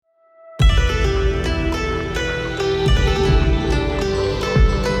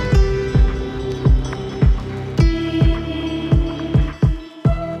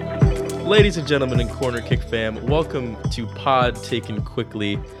Ladies and gentlemen in Corner Kick fam, welcome to Pod Taken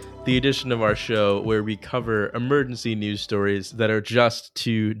Quickly, the edition of our show where we cover emergency news stories that are just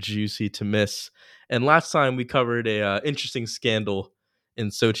too juicy to miss. And last time we covered a interesting scandal in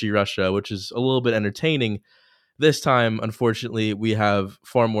Sochi, Russia, which is a little bit entertaining. This time, unfortunately, we have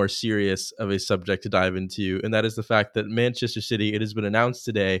far more serious of a subject to dive into, and that is the fact that Manchester City, it has been announced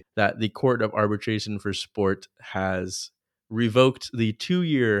today that the Court of Arbitration for Sport has revoked the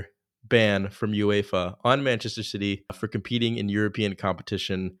 2-year ban from UEFA on Manchester City for competing in European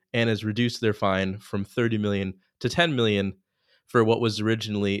competition and has reduced their fine from 30 million to 10 million for what was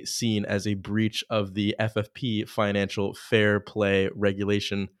originally seen as a breach of the FFP financial fair play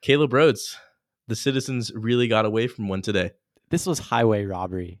regulation. Caleb Rhodes, the citizens really got away from one today. This was highway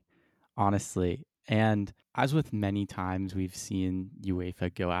robbery, honestly. And as with many times we've seen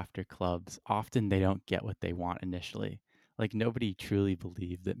UEFA go after clubs, often they don't get what they want initially. Like nobody truly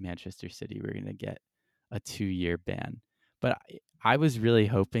believed that Manchester City were going to get a 2-year ban. But I was really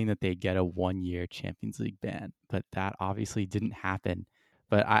hoping that they'd get a 1-year Champions League ban, but that obviously didn't happen.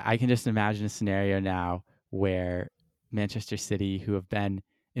 But I can just imagine a scenario now where Manchester City, who have been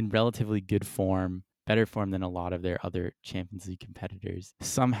in relatively good form, better form than a lot of their other Champions League competitors,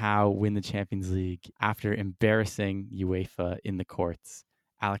 somehow win the Champions League after embarrassing UEFA in the courts.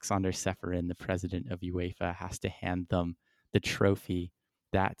 Alexander Seferin, the president of UEFA, has to hand them the trophy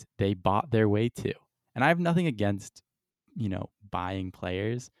that they bought their way to. And I have nothing against, buying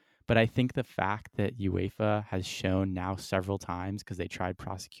players, but I think the fact that UEFA has shown now several times, because they tried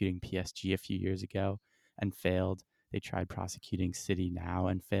prosecuting PSG a few years ago and failed, they tried prosecuting City now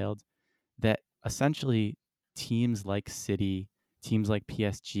and failed, that essentially teams like City, teams like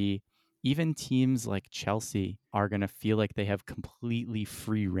PSG, even teams like Chelsea are going to feel like they have completely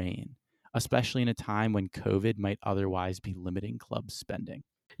free reign, especially in a time when COVID might otherwise be limiting club spending.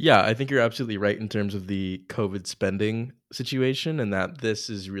 Yeah, I think you're absolutely right in terms of the COVID spending situation, and that this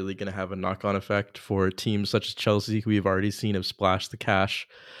is really going to have a knock-on effect for teams such as Chelsea, who we've already seen have splashed the cash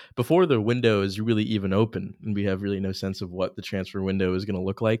before the window is really even open, and we have really no sense of what the transfer window is going to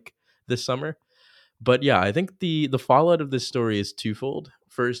look like this summer. But yeah, I think the fallout of this story is twofold.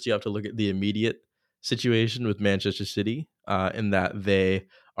 First, you have to look at the immediate situation with Manchester City, in that they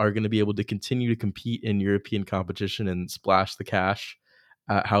are going to be able to continue to compete in European competition and splash the cash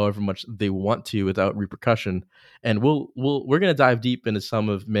however much they want to without repercussion. And we're going to dive deep into some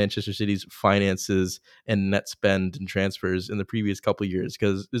of Manchester City's finances and net spend and transfers in the previous couple of years,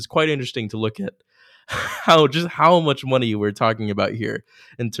 because it's quite interesting to look at how much money we're talking about here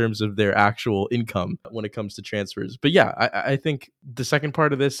in terms of their actual income when it comes to transfers. But yeah, I think the second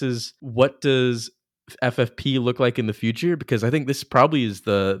part of this is, what does FFP look like in the future? Because I think this probably is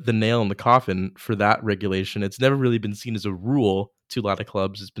the nail in the coffin for that regulation. It's never really been seen as a rule to a lot of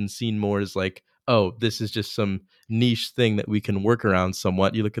clubs. It's been seen more as like, oh, this is just some niche thing that we can work around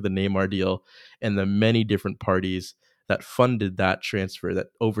somewhat. You look at the Neymar deal and the many different parties that funded that transfer, that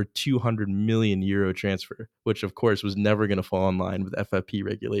over 200 million euro transfer, which of course was never going to fall in line with FFP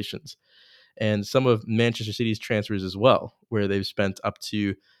regulations. And some of Manchester City's transfers as well, where they've spent up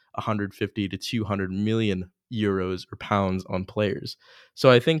to 150 to 200 million euros or pounds on players.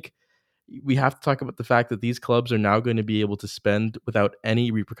 So I think we have to talk about the fact that these clubs are now going to be able to spend without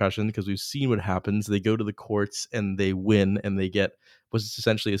any repercussion, because we've seen what happens. They go to the courts and they win, and they get what's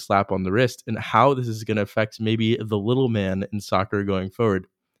essentially a slap on the wrist, and how this is going to affect maybe the little man in soccer going forward.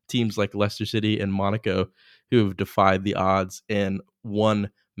 Teams like Leicester City and Monaco, who have defied the odds and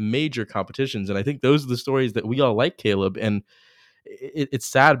won major competitions. And I think those are the stories that we all like, Caleb. And it's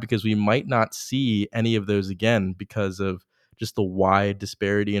sad because we might not see any of those again because of just the wide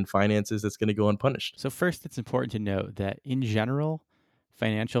disparity in finances that's going to go unpunished. So first, it's important to note that in general,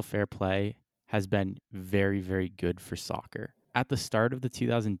 financial fair play has been very, very good for soccer. At the start of the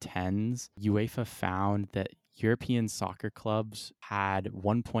 2010s, UEFA found that European soccer clubs had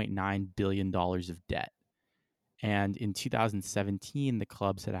 $1.9 billion of debt. And in 2017, the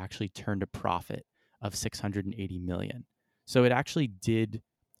clubs had actually turned a profit of 680 million. So it actually did,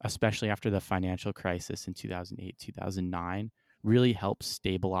 especially after the financial crisis in 2008, 2009, really help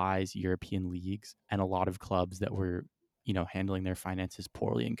stabilize European leagues and a lot of clubs that were, handling their finances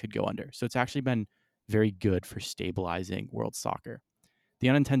poorly and could go under. So it's actually been very good for stabilizing world soccer. The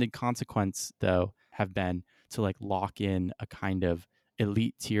unintended consequence, though, have been to lock in a kind of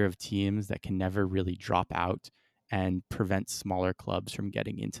elite tier of teams that can never really drop out and prevent smaller clubs from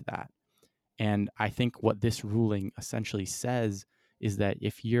getting into that. And I think what this ruling essentially says is that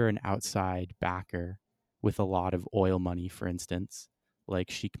if you're an outside backer with a lot of oil money, for instance,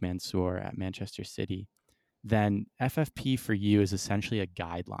 like Sheikh Mansour at Manchester City, then FFP for you is essentially a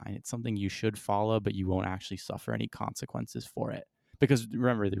guideline. It's something you should follow, but you won't actually suffer any consequences for it. Because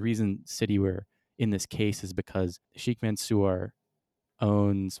remember, the reason City were in this case is because Sheikh Mansour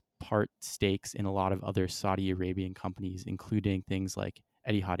owns part stakes in a lot of other Saudi Arabian companies, including things like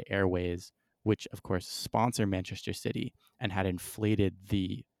Etihad Airways, which of course sponsor Manchester City and had inflated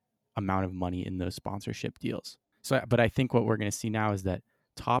the amount of money in those sponsorship deals. So, but I think what we're going to see now is that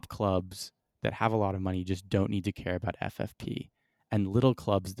top clubs that have a lot of money just don't need to care about FFP. And little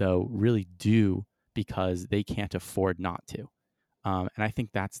clubs, though, really do because they can't afford not to. And I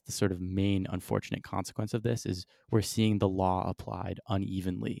think that's the sort of main unfortunate consequence of this is we're seeing the law applied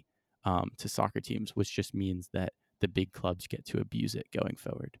unevenly to soccer teams, which just means that the big clubs get to abuse it going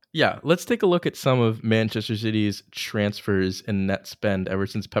forward. Yeah, let's take a look at some of Manchester City's transfers and net spend ever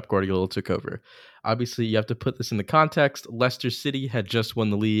since Pep Guardiola took over. Obviously, you have to put this in the context. Leicester City had just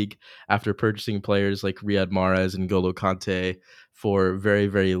won the league after purchasing players like Riyad Mahrez and N'Golo Kante for very,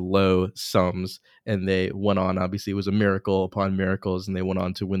 very low sums. And they went on, obviously, it was a miracle upon miracles, and they went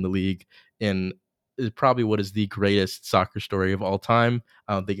on to win the league in is probably what is the greatest soccer story of all time.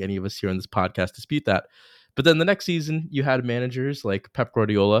 I don't think any of us here on this podcast dispute that. But then the next season, you had managers like Pep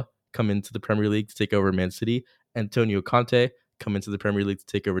Guardiola come into the Premier League to take over Man City, Antonio Conte come into the Premier League to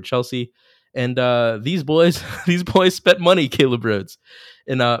take over Chelsea, and these boys, these boys spent money. Caleb Rhodes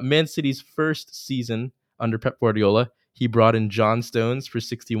in Man City's first season under Pep Guardiola, he brought in John Stones for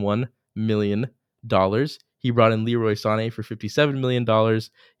 $61 million. He brought in Leroy Sané for $57 million.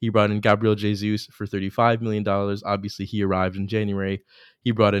 He brought in Gabriel Jesus for $35 million. Obviously, he arrived in January.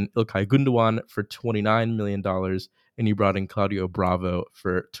 He brought in Ilkay Gundogan for $29 million, and he brought in Claudio Bravo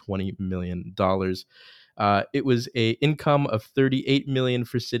for $20 million. It was a income of $38 million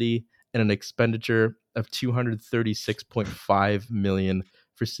for City and an expenditure of $236.5 million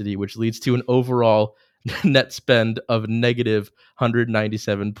for City, which leads to an overall net spend of negative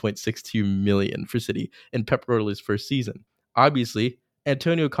 $197.62 million for City in Pep Guardiola's first season. Obviously,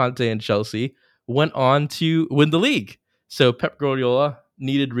 Antonio Conte and Chelsea went on to win the league. So Pep Guardiola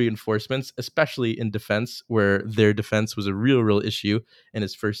needed reinforcements, especially in defense, where their defense was a real issue in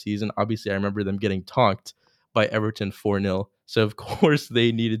his first season. Obviously, I remember them getting tonked by Everton 4-0. So of course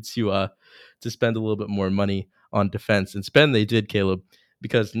they needed to spend a little bit more money on defense, and spend they did, Caleb,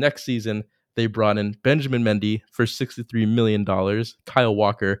 because next season they brought in Benjamin Mendy for $63 million, Kyle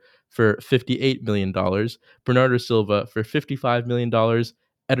Walker for $58 million, Bernardo Silva for $55 million, Ederson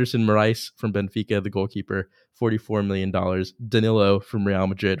Moraes from Benfica, the goalkeeper, $44 million, Danilo from Real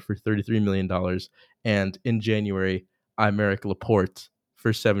Madrid for $33 million, and in January, Aymeric Laporte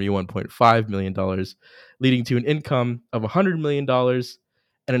for $71.5 million, leading to an income of $100 million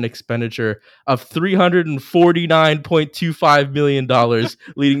and an expenditure of $349.25 million,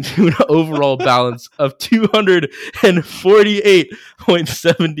 leading to an overall balance of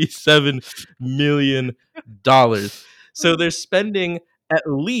 $248.77 million. So they're spending at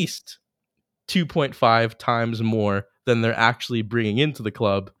least 2.5 times more than they're actually bringing into the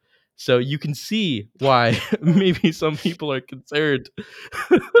club. So you can see why maybe some people are concerned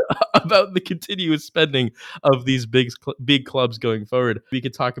about the continuous spending of these big clubs going forward. We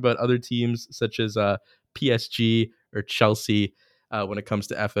could talk about other teams such as PSG or Chelsea when it comes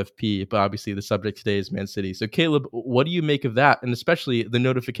to FFP, but obviously the subject today is Man City. So Caleb, what do you make of that, and especially the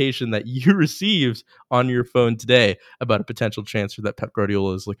notification that you received on your phone today about a potential transfer that Pep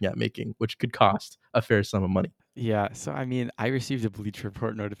Guardiola is looking at making, which could cost a fair sum of money? Yeah, so I mean, I received a Bleacher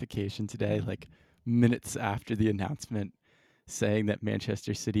Report notification today, like minutes after the announcement, saying that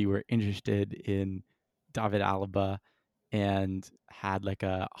Manchester City were interested in David Alaba and had like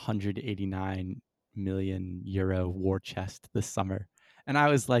a 189 million euro war chest this summer. And I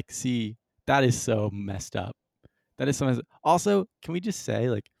was like, see, that is so messed up. That is so messed up. Also, can we just say,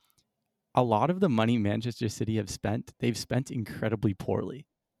 like, a lot of the money Manchester City have spent, they've spent incredibly poorly,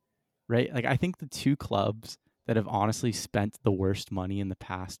 right? Like, I think the two clubs that have honestly spent the worst money in the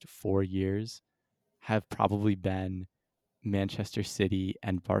past 4 years have probably been Manchester City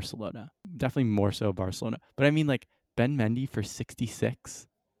and Barcelona. Definitely more so Barcelona. But I mean, like, Ben Mendy for 66,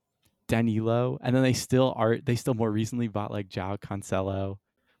 Danilo, and then they still more recently bought like João Cancelo.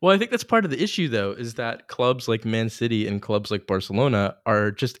 Well, I think that's part of the issue, though, is that clubs like Man City and clubs like Barcelona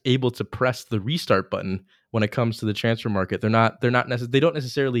are just able to press the restart button when it comes to the transfer market. They don't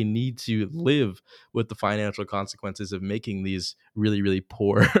necessarily need to live with the financial consequences of making these really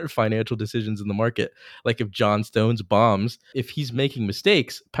poor financial decisions in the market. Like if John Stones bombs, if he's making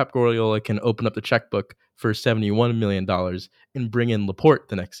mistakes, Pep Guardiola can open up the checkbook for $71 million and bring in Laporte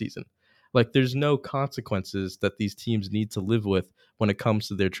the next season. Like there's no consequences that these teams need to live with when it comes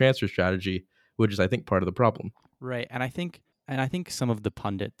to their transfer strategy. which is, I think, part of the problem. Right. And I think some of the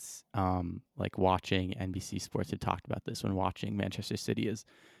pundits, like watching NBC Sports, had talked about this when watching Manchester City, is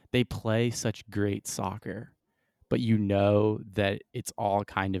they play such great soccer, but you know that it's all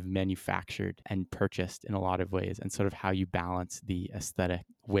kind of manufactured and purchased in a lot of ways, and sort of how you balance the aesthetic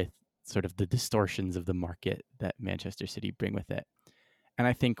with sort of the distortions of the market that Manchester City bring with it. And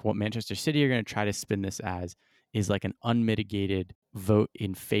I think what Manchester City are going to try to spin this as is like an unmitigated vote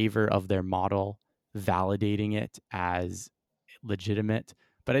in favor of their model, validating it as legitimate.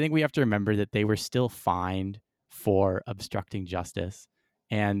 But I think we have to remember that they were still fined for obstructing justice.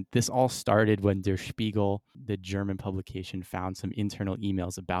 And this all started when Der Spiegel, the German publication, found some internal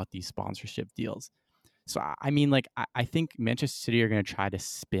emails about these sponsorship deals. So I mean, like I think Manchester City are going to try to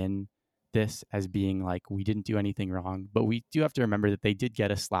spin this as being like we didn't do anything wrong, but we do have to remember that they did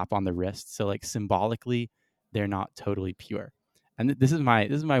get a slap on the wrist. So like symbolically, they're not totally pure. And this is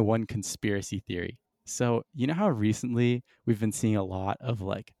my one conspiracy theory. So you know how recently we've been seeing a lot of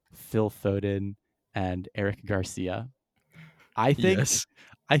like Phil Foden and Eric Garcia. I think Yes.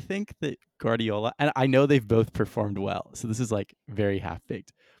 I think that Guardiola, and I know they've both performed well, so this is like very half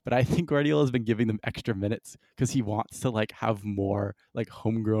baked. But I think Guardiola's been giving them extra minutes because he wants to like have more like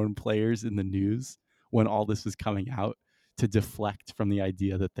homegrown players in the news when all this was coming out, to deflect from the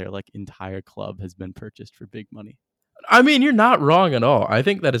idea that their like entire club has been purchased for big money. I mean, you're not wrong at all. I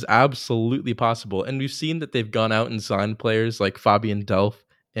think that is absolutely possible. And we've seen that they've gone out and signed players like Fabian Delph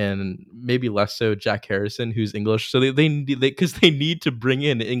and maybe less so Jack Harrison, who's English. So because they need to bring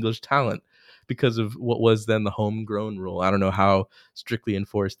in English talent because of what was then the homegrown rule. I don't know how strictly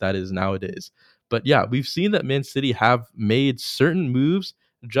enforced that is nowadays. But yeah, we've seen that Man City have made certain moves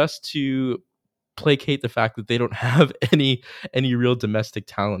just to placate the fact that they don't have any real domestic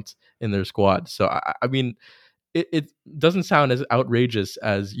talent in their squad. So I mean, it doesn't sound as outrageous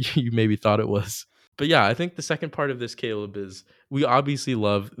as you maybe thought it was. But yeah, I think the second part of this, Caleb, is we obviously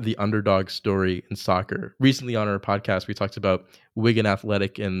love the underdog story in soccer. Recently on our podcast, we talked about Wigan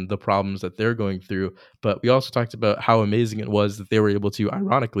Athletic and the problems that they're going through. But we also talked about how amazing it was that they were able to,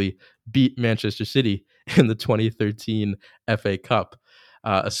 ironically, beat Manchester City in the 2013 FA Cup.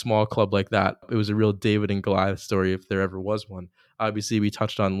 A small club like that, it was a real David and Goliath story if there ever was one. Obviously, we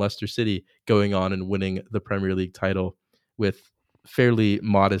touched on Leicester City going on and winning the Premier League title with fairly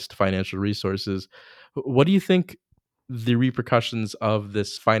modest financial resources. What do you think the repercussions of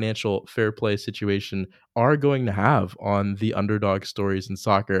this financial fair play situation are going to have on the underdog stories in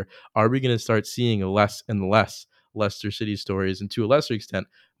soccer? Are we going to start seeing less and less Leicester City stories, and to a lesser extent,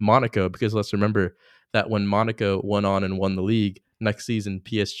 Monaco? Because let's remember that when Monaco went on and won the league, next season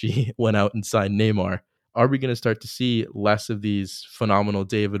PSG went out and signed Neymar. Are we going to start to see less of these phenomenal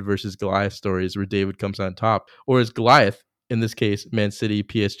David versus Goliath stories where David comes on top? Or is Goliath, in this case, Man City,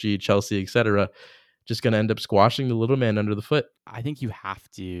 PSG, Chelsea, etc., just going to end up squashing the little man under the foot? I think you have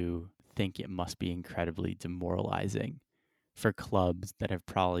to think it must be incredibly demoralizing for clubs that have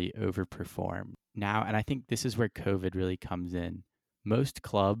probably overperformed now. And I think this is where COVID really comes in. Most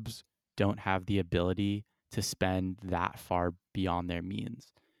clubs don't have the ability to spend that far beyond their means.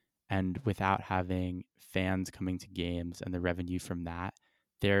 And without having fans coming to games and the revenue from that,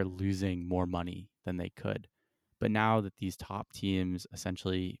 they're losing more money than they could. But now that these top teams,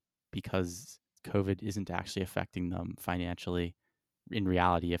 essentially, because COVID isn't actually affecting them financially, in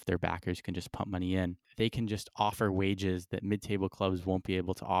reality, if their backers can just pump money in, they can just offer wages that mid-table clubs won't be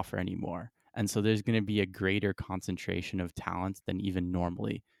able to offer anymore. And so there's going to be a greater concentration of talent than even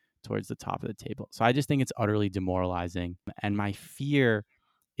normally towards the top of the table. So I just think it's utterly demoralizing. And my fear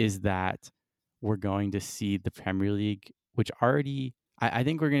is that we're going to see the Premier League, which already, I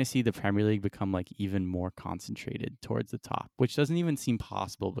think we're going to see the Premier League become like even more concentrated towards the top, which doesn't even seem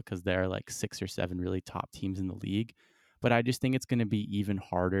possible because there are like 6 or 7 really top teams in the league. But I just think it's going to be even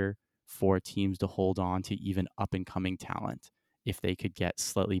harder for teams to hold on to even up and coming talent if they could get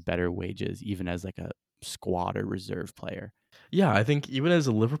slightly better wages, even as like a squad or reserve player. Yeah, I think even as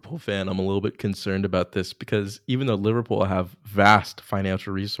a Liverpool fan, I'm a little bit concerned about this because even though Liverpool have vast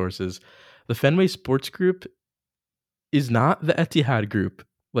financial resources, the Fenway Sports Group is not the Etihad Group.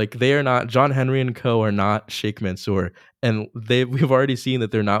 Like they are not John Henry and Co. are not Sheikh Mansour, and we've already seen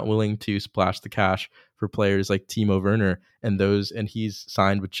that they're not willing to splash the cash for players like Timo Werner and he's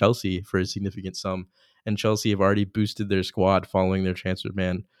signed with Chelsea for a significant sum. And Chelsea have already boosted their squad following their transfer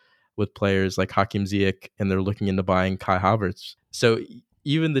ban with players like Hakim Ziyech, and they're looking into buying Kai Havertz. So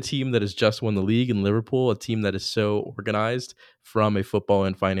even the team that has just won the league in Liverpool, a team that is so organized from a football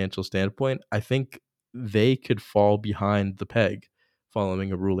and financial standpoint, I think they could fall behind the peg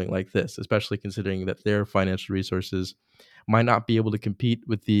following a ruling like this, especially considering that their financial resources might not be able to compete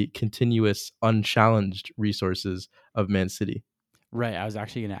with the continuous, unchallenged resources of Man City. Right. I was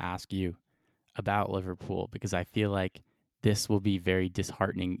actually going to ask you about Liverpool because I feel like this will be very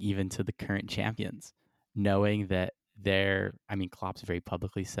disheartening even to the current champions, knowing that Klopp's very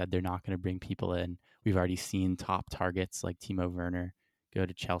publicly said they're not going to bring people in. We've already seen top targets like Timo Werner go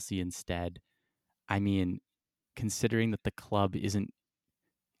to Chelsea instead. I mean, considering that the club isn't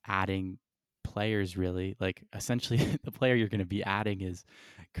adding players really, like essentially the player you're going to be adding is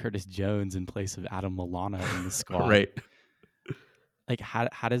Curtis Jones in place of Adam Lallana in the squad. Right. Like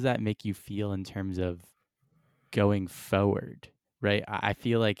how does that make you feel in terms of going forward, right? I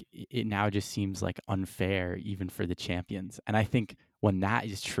feel like it now just seems like unfair even for the champions. And I think when that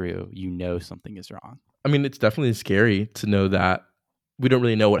is true, something is wrong. I mean, it's definitely scary to know that we don't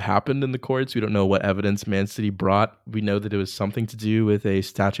really know what happened in the courts. We don't know what evidence Man City brought. We know that it was something to do with a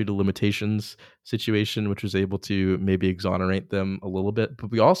statute of limitations situation, which was able to maybe exonerate them a little bit.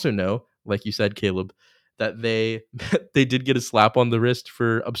 But we also know, like you said, Caleb, that they they did get a slap on the wrist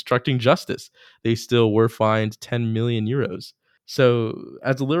for obstructing justice. They still were fined 10 million euros. So,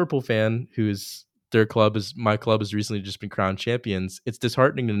 as a Liverpool fan who's my club has recently just been crowned champions, it's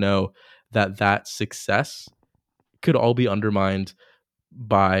disheartening to know that success could all be undermined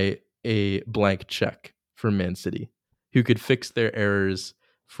by a blank check from Man City, who could fix their errors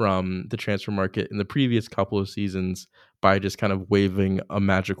from the transfer market in the previous couple of seasons by just kind of waving a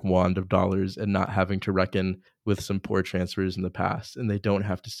magic wand of dollars and not having to reckon with some poor transfers in the past. And they don't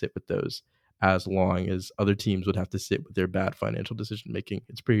have to sit with those as long as other teams would have to sit with their bad financial decision making.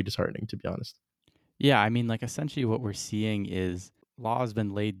 It's pretty disheartening, to be honest. Yeah, I mean, like essentially what we're seeing is law has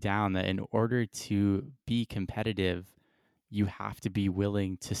been laid down that in order to be competitive, you have to be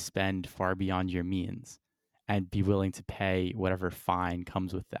willing to spend far beyond your means and be willing to pay whatever fine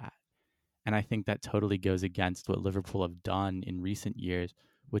comes with that. And I think that totally goes against what Liverpool have done in recent years,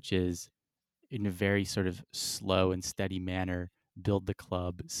 which is in a very sort of slow and steady manner, build the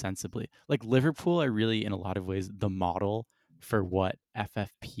club sensibly. Like Liverpool are really, in a lot of ways, the model for what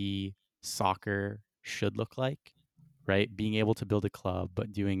FFP soccer should look like, right? Being able to build a club,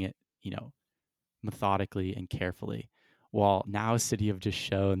 but doing it, methodically and carefully. While now City have just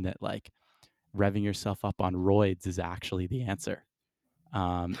shown that like revving yourself up on roids is actually the answer.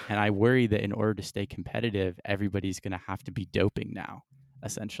 And I worry that in order to stay competitive, everybody's going to have to be doping now,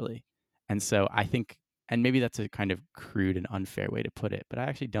 essentially. And so I think, and maybe that's a kind of crude and unfair way to put it, but I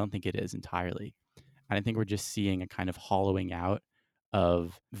actually don't think it is entirely. And I think we're just seeing a kind of hollowing out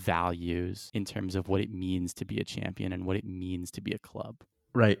of values in terms of what it means to be a champion and what it means to be a club.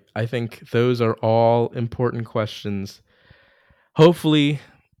 Right. I think those are all important questions. Hopefully,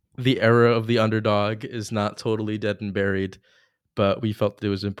 the era of the underdog is not totally dead and buried, but we felt that it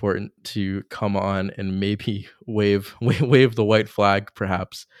was important to come on and maybe wave the white flag,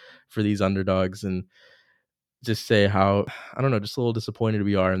 perhaps, for these underdogs, and just say how, I don't know, just a little disappointed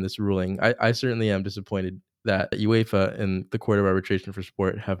we are in this ruling. I certainly am disappointed that UEFA and the Court of Arbitration for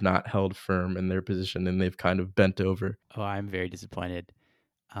Sport have not held firm in their position, and they've kind of bent over. Oh, I'm very disappointed.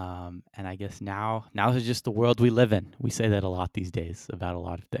 And I guess now is just the world we live in. We say that a lot these days about a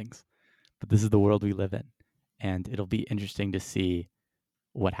lot of things, but this is the world we live in. And it'll be interesting to see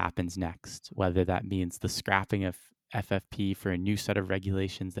what happens next, whether that means the scrapping of FFP for a new set of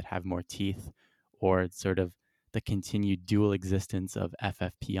regulations that have more teeth, or sort of the continued dual existence of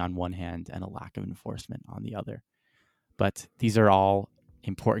FFP on one hand and a lack of enforcement on the other. But these are all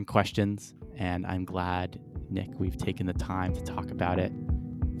important questions, and I'm glad, Nick, we've taken the time to talk about it.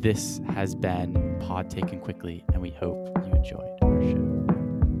 This has been Pod Taken Quickly, and we hope you enjoyed our show.